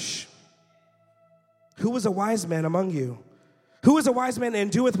fresh. Who is a wise man among you? Who is a wise man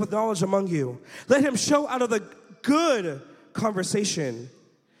and doeth with knowledge among you? Let him show out of the good conversation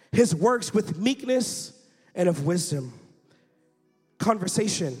his works with meekness and of wisdom.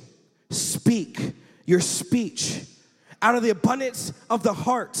 Conversation, speak your speech. Out of the abundance of the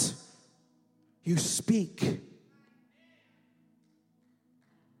heart, you speak.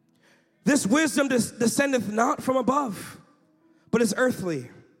 This wisdom descendeth not from above, but is earthly,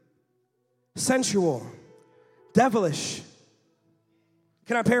 sensual, devilish.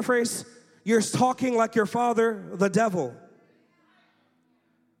 Can I paraphrase? You're talking like your father, the devil.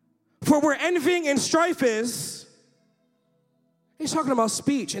 For where envying and strife is, he's talking about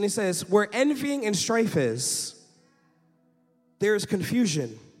speech, and he says, where envying and strife is, there is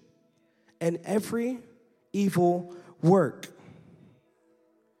confusion and every evil work.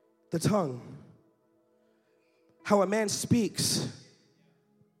 The tongue, how a man speaks,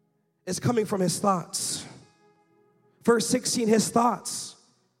 is coming from his thoughts. Verse 16, his thoughts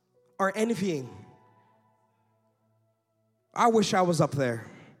are envying. I wish I was up there.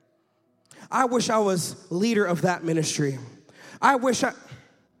 I wish I was leader of that ministry. I wish I...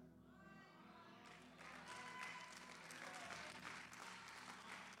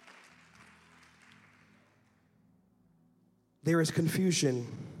 There is confusion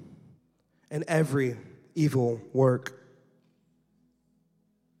in every evil work.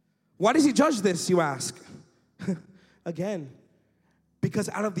 Why does he judge this, you ask? Again, because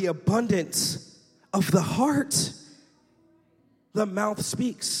out of the abundance of the heart, the mouth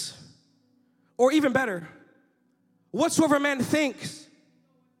speaks. Or even better, whatsoever man thinks,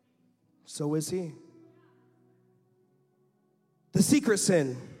 so is he. The secret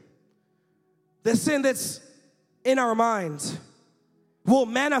sin, the sin that's in our minds, will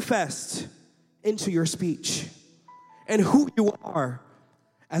manifest into your speech and who you are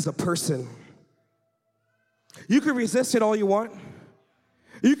as a person. You can resist it all you want.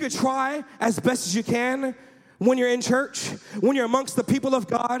 You could try as best as you can when you're in church, when you're amongst the people of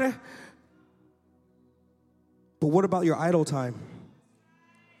God. But what about your idle time?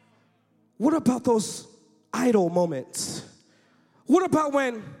 What about those idle moments? What about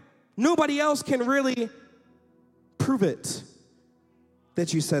when nobody else can really prove it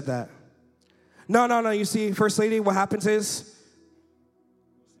that you said that? No. You see, First Lady, what happens is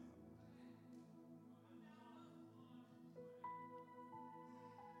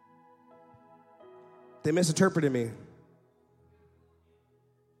they misinterpreted me.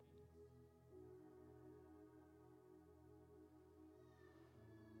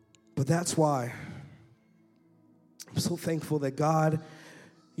 But that's why I'm so thankful that God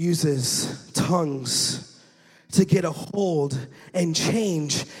uses tongues to get a hold and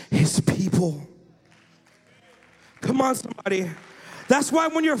change his people. Come on, somebody. That's why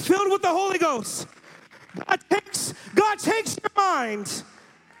when you're filled with the Holy Ghost, God takes your mind.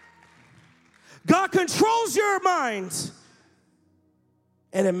 God controls your mind.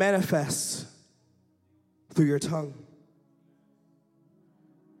 And it manifests through your tongue.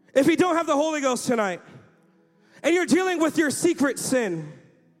 If you don't have the Holy Ghost tonight, and you're dealing with your secret sin,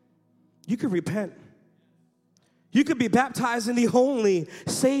 you can repent. You could be baptized in the holy,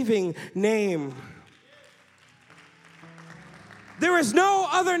 saving name. There is no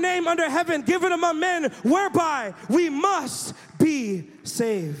other name under heaven given among men whereby we must be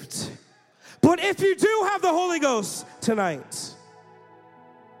saved. But if you do have the Holy Ghost tonight,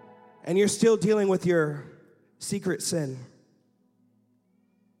 and you're still dealing with your secret sin,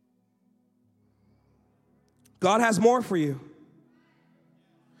 God has more for you.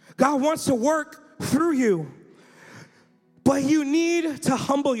 God wants to work through you. But you need to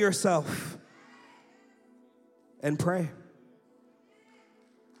humble yourself and pray.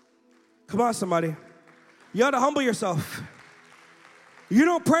 Come on, somebody. You ought to humble yourself. You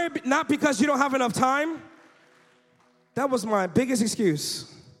don't pray not because you don't have enough time. That was my biggest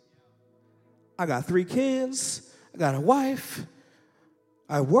excuse. I got 3 kids. I got a wife.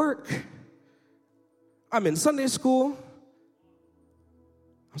 I work. I'm in Sunday school.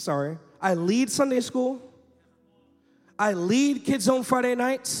 I'm sorry. I lead Sunday school. I lead Kids Zone Friday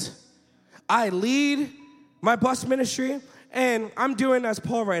nights. I lead my bus ministry. And I'm doing as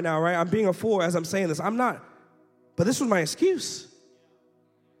Paul right now, right? I'm being a fool as I'm saying this. I'm not. But this was my excuse.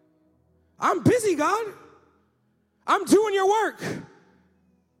 I'm busy, God. I'm doing your work.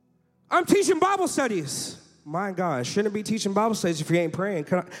 I'm teaching Bible studies. My God, shouldn't be teaching Bible studies if you ain't praying.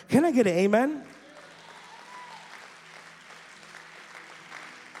 Can I get an amen?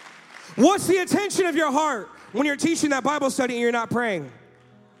 What's the intention of your heart when you're teaching that Bible study and you're not praying?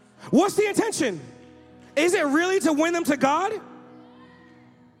 What's the intention? Is it really to win them to God?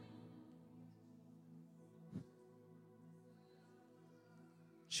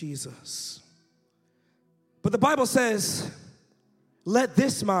 Jesus. But the Bible says, let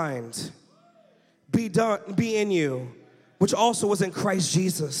this mind be in you, which also was in Christ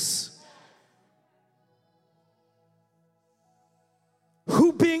Jesus,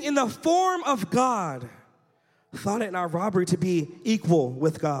 who being in the form of God, thought it not robbery to be equal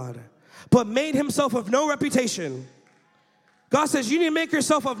with God, but made himself of no reputation. God says you need to make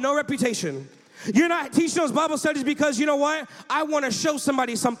yourself of no reputation. You're not teaching those Bible studies because, you know what? I want to show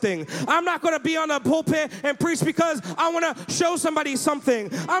somebody something. I'm not going to be on the pulpit and preach because I want to show somebody something.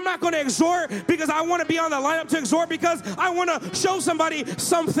 I'm not going to exhort because I want to be on the lineup to exhort because I want to show somebody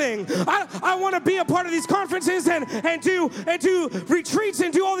something. I want to be a part of these conferences and do retreats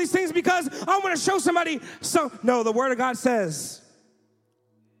and do all these things because I want to show somebody some. No, the Word of God says,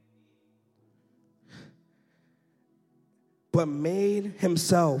 but made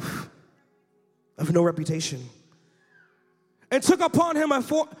himself of no reputation, and took upon him a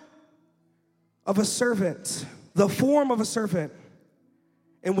form of a servant, the form of a servant,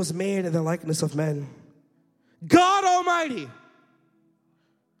 and was made in the likeness of men. God Almighty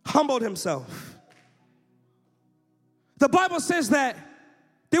humbled himself. The Bible says that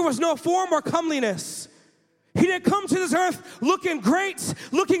there was no form or comeliness. He didn't come to this earth looking great,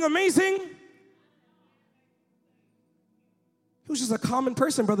 looking amazing. He was just a common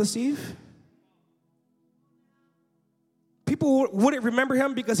person, Brother Steve. People wouldn't remember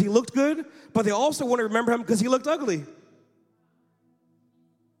him because he looked good, but they also wouldn't remember him because he looked ugly.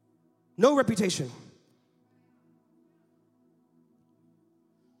 No reputation.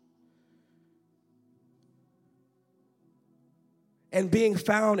 And being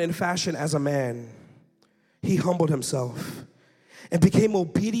found in fashion as a man, he humbled himself and became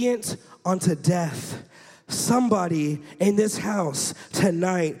obedient unto death. Somebody in this house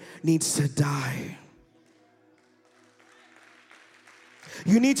tonight needs to die.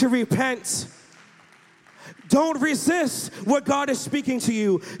 You need to repent. Don't resist what God is speaking to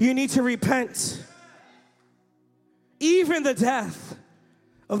you. You need to repent. Even the death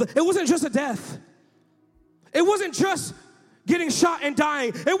of it wasn't just a death. It wasn't just getting shot and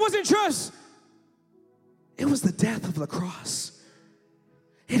dying. It was the death of the cross.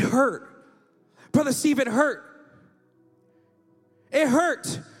 It hurt. Brother Steve, it hurt. It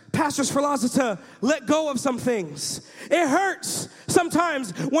hurt. Pastors Falazza to let go of some things. It hurts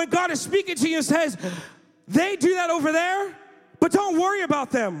sometimes when God is speaking to you and says, they do that over there, but don't worry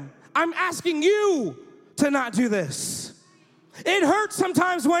about them. I'm asking you to not do this. It hurts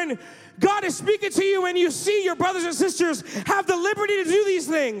sometimes when God is speaking to you and you see your brothers and sisters have the liberty to do these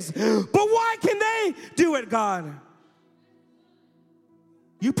things. But why can they do it, God?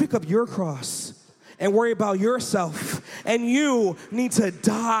 You pick up your cross and worry about yourself, and you need to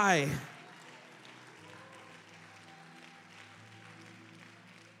die.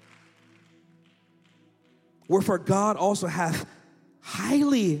 Wherefore God also hath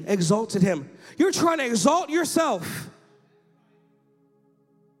highly exalted him. You're trying to exalt yourself.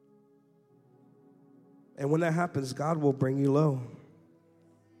 And when that happens, God will bring you low.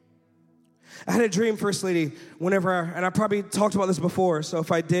 I had a dream, First Lady, and I probably talked about this before, so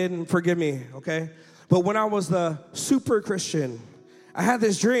if I did, forgive me, okay? But when I was the super Christian, I had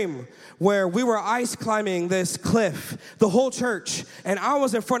this dream where we were ice climbing this cliff, the whole church, and I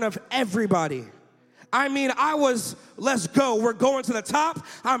was in front of everybody. I mean, let's go. We're going to the top.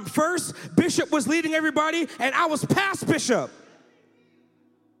 I'm first. Bishop was leading everybody, and I was past Bishop.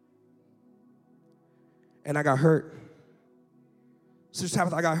 and I got hurt. Sister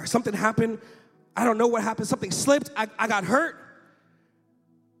Tabitha, I got hurt. Something happened. I don't know what happened. Something slipped. I got hurt.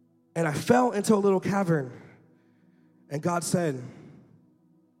 And I fell into a little cavern. And God said,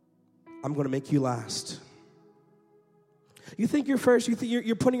 I'm going to make you last. You think you're first? You think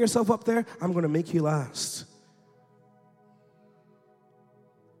you're putting yourself up there? I'm going to make you last.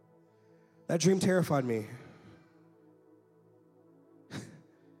 That dream terrified me.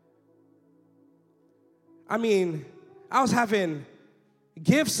 I mean, I was having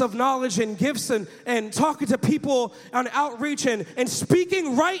gifts of knowledge and gifts and talking to people on outreach and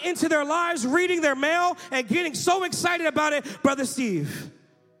speaking right into their lives, reading their mail and getting so excited about it, Brother Steve.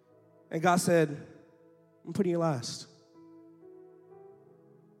 And God said, I'm putting you last.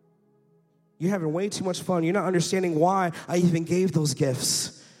 You're having way too much fun. You're not understanding why I even gave those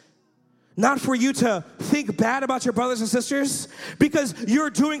gifts. Not for you to think bad about your brothers and sisters because you're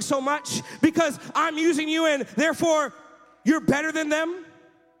doing so much, because I'm using you and therefore you're better than them.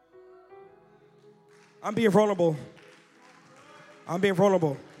 I'm being vulnerable. I'm being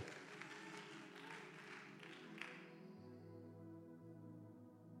vulnerable.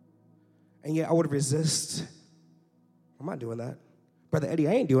 And yet I would resist. I'm not doing that. Brother Eddie,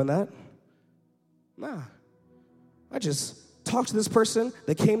 I ain't doing that. Nah. I just talked to this person.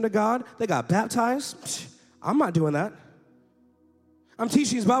 They came to God. They got baptized. I'm not doing that. I'm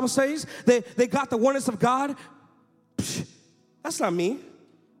teaching these Bible studies. They got the oneness of God. That's not me.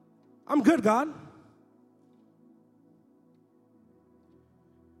 I'm good, God.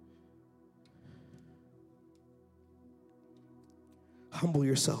 Humble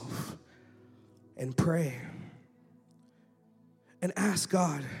yourself and pray and ask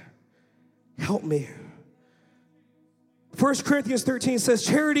God, help me. 1 Corinthians 13 says,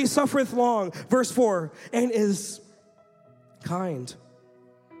 charity suffereth long, verse 4, and is kind.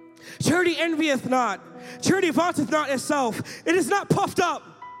 Charity envieth not. Charity vaunteth not itself. It is not puffed up.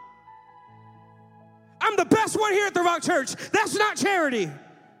 I'm the best one here at the Rock Church. That's not charity.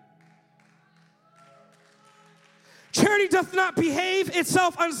 Charity doth not behave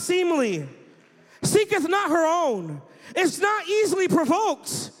itself unseemly, seeketh not her own, is not easily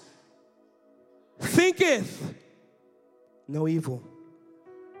provoked, thinketh no evil,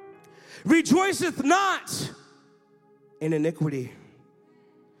 rejoiceth not in iniquity,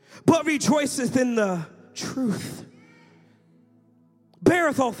 but rejoiceth in the truth,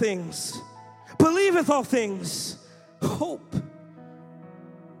 beareth all things, believeth all things, hope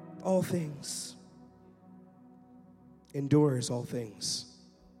all things, endures all things.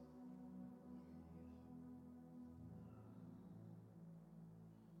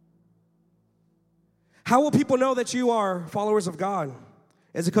 How will people know that you are followers of God?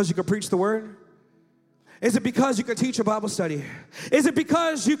 Is it because you can preach the word? Is it because you can teach a Bible study? Is it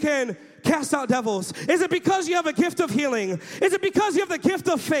because you can cast out devils? Is it because you have a gift of healing? Is it because you have the gift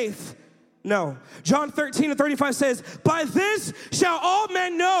of faith? No. John 13:35 says, by this shall all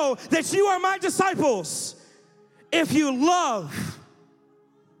men know that you are my disciples, if you love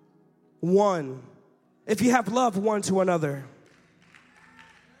one, if you have love one to another.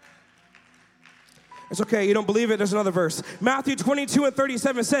 It's okay, you don't believe it, there's another verse. Matthew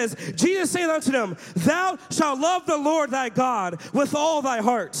 22:37 says, Jesus saith unto them, thou shalt love the Lord thy God with all thy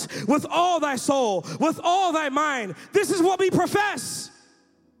heart, with all thy soul, with all thy mind. This is what we profess.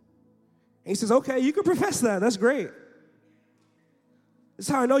 And he says, okay, you can profess that, that's great. This is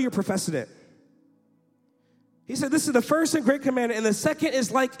how I know you're professing it. He said, this is the first and great commandment, and the second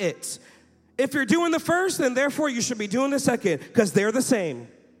is like it. If you're doing the first, then therefore you should be doing the second, because they're the same.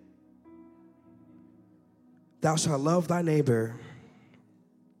 Thou shalt love thy neighbor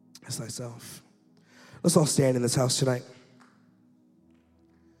as thyself. Let's all stand in this house tonight.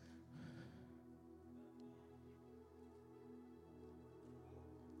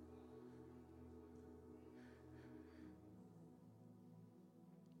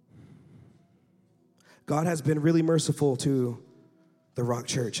 God has been really merciful to the Rock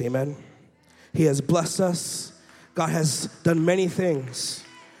Church, amen? He has blessed us. God has done many things.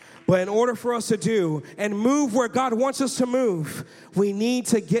 But in order for us to do and move where God wants us to move, we need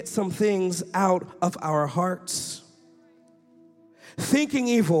to get some things out of our hearts. Thinking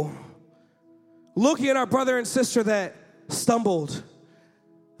evil, looking at our brother and sister that stumbled,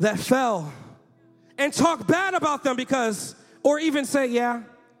 that fell, and talk bad about them because, or even say, yeah,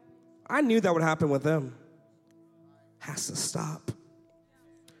 I knew that would happen with them. Has to stop.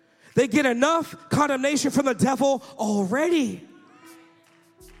 They get enough condemnation from the devil already.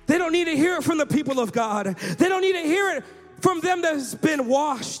 They don't need to hear it from the people of God. They don't need to hear it from them that's been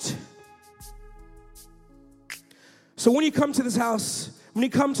washed. So when you come to this house, when you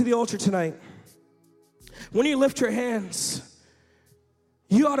come to the altar tonight, When you lift your hands,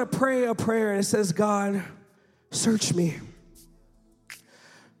 you ought to pray a prayer and it says, God, search me.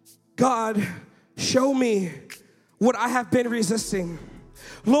 God, show me what I have been resisting.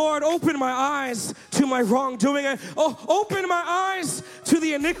 Lord, open my eyes to my wrongdoing. Open my eyes to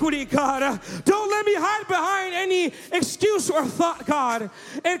the iniquity, God. Don't let me hide behind any excuse or thought, God,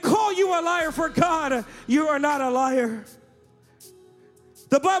 and call you a liar, for God, you are not a liar.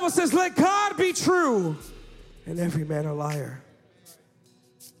 The Bible says, let God be true and every man a liar.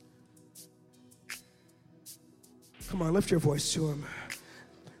 Come on, lift your voice to him.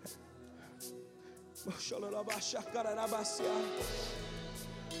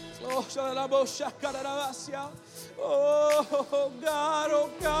 Oh God, oh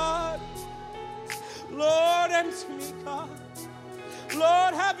God. Lord, empty me, God.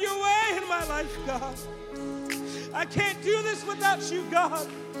 Lord, have your way in my life, God. I can't do this without you, God.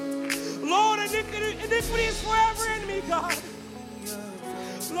 Lord, iniquity is forever in me, God.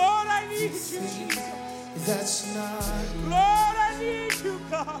 Lord, I need you, Jesus. That's not Lord, I need you,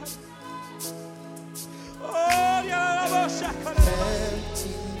 God. Oh,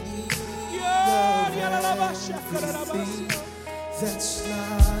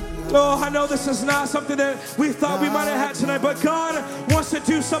 oh, I know this is not something that we thought we might have had tonight, but God wants to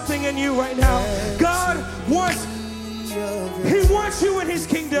do something in you right now. God wants, He wants you in His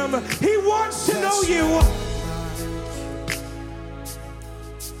kingdom. He wants to know you.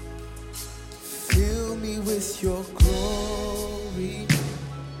 Fill me with your glory.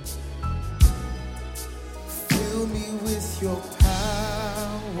 Fill me with your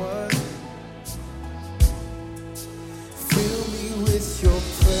power. Fill me with your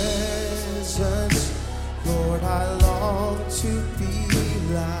presence. Lord, I long to be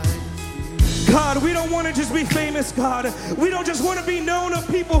like you. God, we don't want to just be famous, God. We don't just want to be known of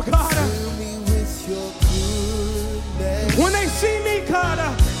people, God. Fill me with your goodness. When they see me, God,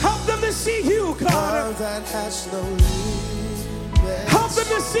 help them to see you, God. Love that has no limits. Help them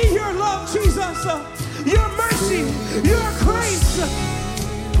to see your love, Jesus. Your mercy, your grace.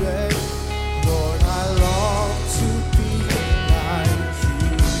 Lord, I long to be like you.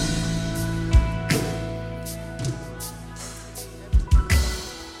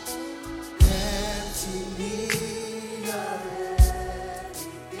 Empty me of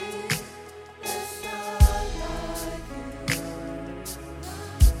everything that's not like you.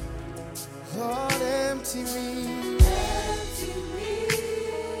 Lord, empty me.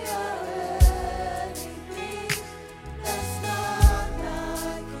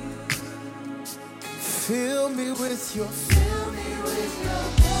 Fill me with your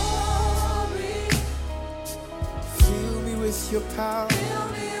glory. Fill me with your power. Fill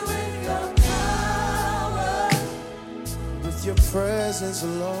me with your power. With your presence,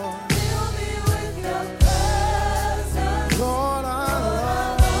 Lord. Fill me with your presence. Lord, I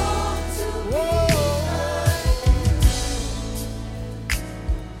long to be like you.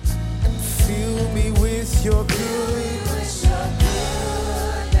 And fill me with your goodness.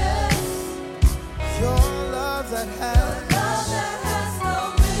 Your love that has no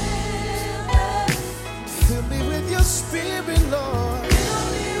limits. Fill me with your spirit, Lord. Fill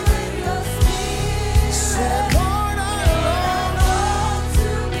me with your spirit. Say, Lord, I long to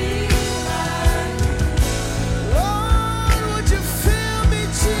be like you. Lord, would you fill me,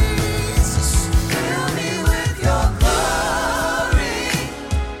 Jesus? Fill me with your glory.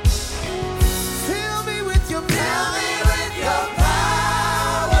 Fill me with your power.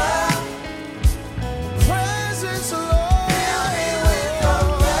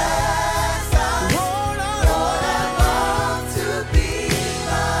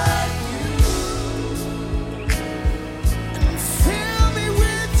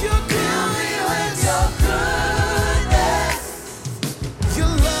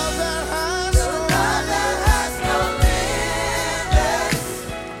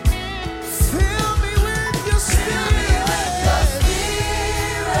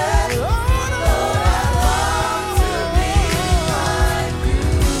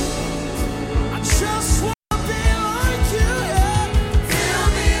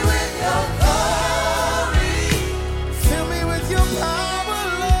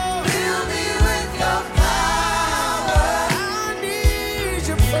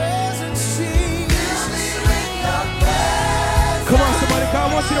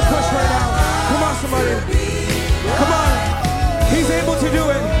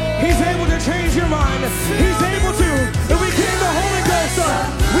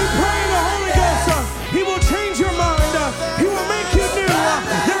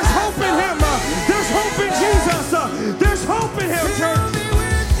 There's hope in Him, church.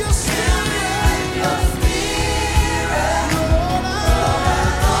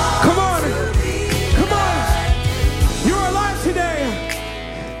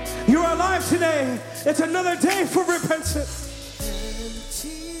 today. It's another day for repentance.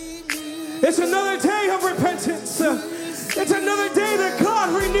 It's another day of repentance. It's another day that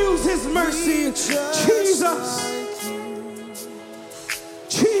God renews his mercy. Jesus.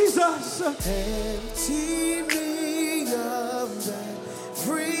 Jesus. Empty me of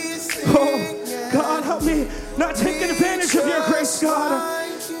everything. Oh, God, help me not take advantage of your grace, God.